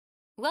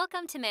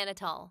Welcome to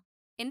Manitoul.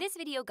 In this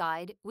video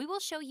guide, we will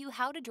show you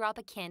how to drop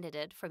a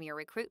candidate from your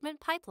recruitment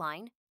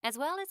pipeline, as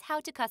well as how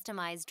to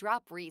customize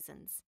drop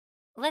reasons.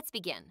 Let's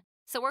begin.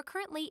 So we're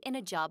currently in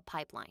a job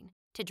pipeline.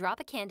 To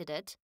drop a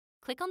candidate,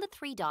 click on the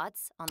three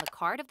dots on the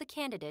card of the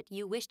candidate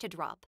you wish to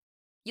drop.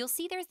 You'll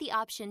see there's the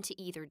option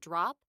to either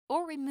drop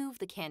or remove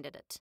the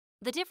candidate.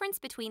 The difference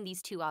between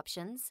these two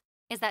options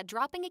is that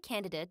dropping a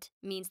candidate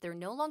means they're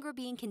no longer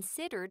being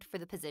considered for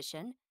the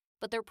position,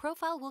 but their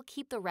profile will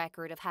keep the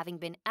record of having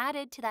been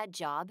added to that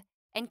job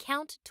and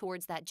count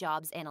towards that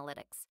job's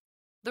analytics.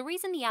 The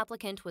reason the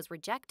applicant was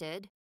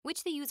rejected,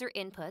 which the user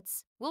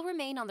inputs, will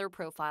remain on their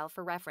profile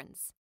for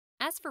reference.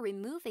 As for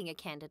removing a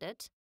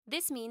candidate,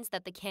 this means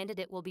that the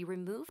candidate will be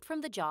removed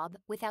from the job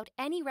without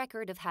any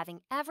record of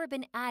having ever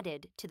been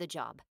added to the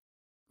job.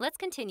 Let's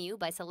continue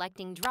by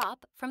selecting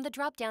Drop from the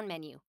drop-down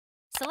menu.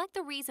 Select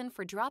the reason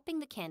for dropping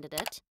the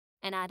candidate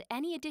and add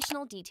any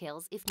additional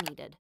details if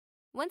needed.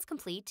 Once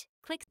complete,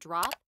 click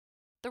Drop.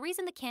 The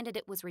reason the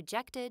candidate was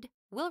rejected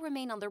will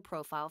remain on their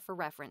profile for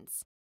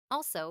reference.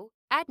 Also,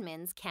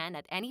 admins can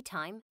at any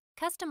time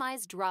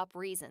customize drop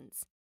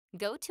reasons.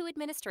 Go to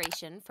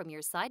Administration from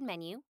your side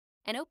menu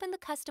and open the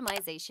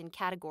Customization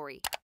category.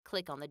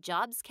 Click on the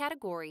Jobs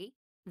category,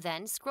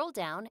 then scroll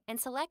down and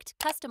select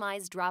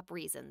Customize Drop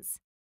Reasons.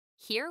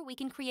 Here we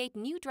can create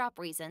new drop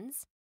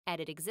reasons,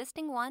 edit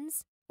existing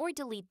ones, or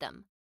delete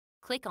them.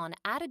 Click on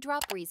Add a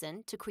Drop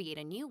Reason to create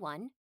a new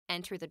one,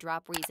 enter the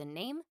drop reason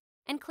name,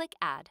 and click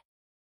Add.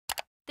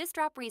 This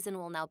drop reason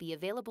will now be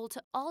available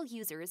to all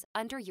users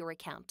under your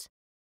account.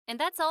 And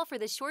that's all for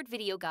this short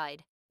video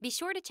guide. Be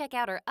sure to check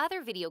out our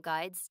other video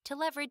guides to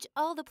leverage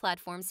all the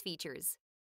platform's features.